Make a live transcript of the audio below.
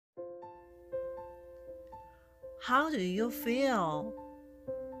How do you feel?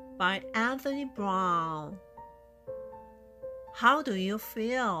 By Anthony Browne. How do you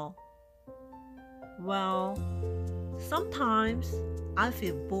feel? Well, sometimes I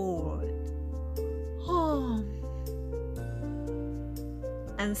feel bored.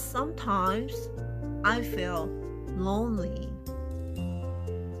 And sometimes I feel lonely.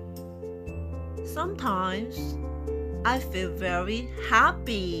 Sometimes I feel very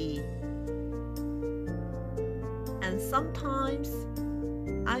happy. And sometimes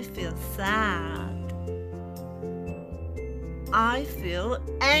I feel sad. I feel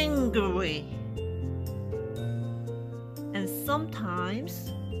angry. And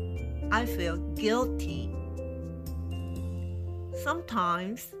sometimes I feel guilty.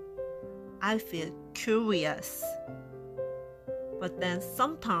 Sometimes I feel curious. But then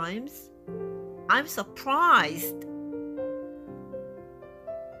sometimes I'm surprised.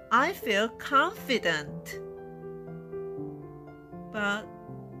 I feel confident. But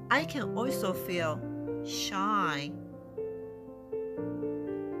I can also feel shy.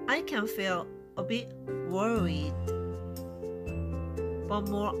 I can feel a bit worried. But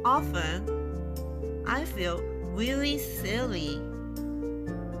more often, I feel really silly.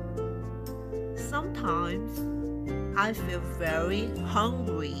 Sometimes I feel very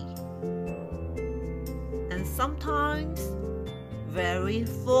hungry. And sometimes very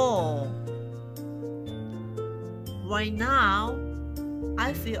full. Right now,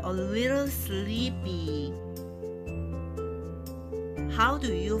 I feel a little sleepy. How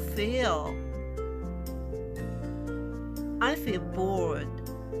do you feel? I feel bored.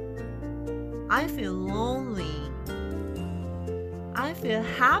 I feel lonely. I feel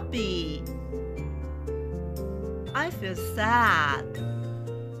happy. I feel sad.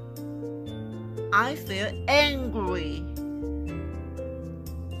 I feel angry.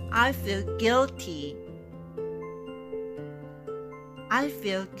 I feel guilty. I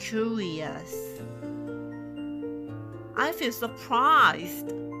feel curious. I feel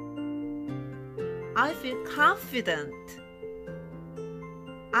surprised. I feel confident.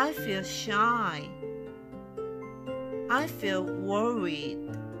 I feel shy. I feel worried.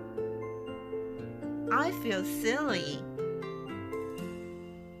 I feel silly.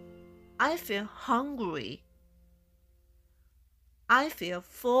 I feel hungry. I feel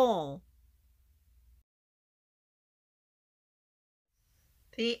full.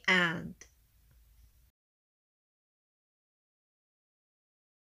 The end.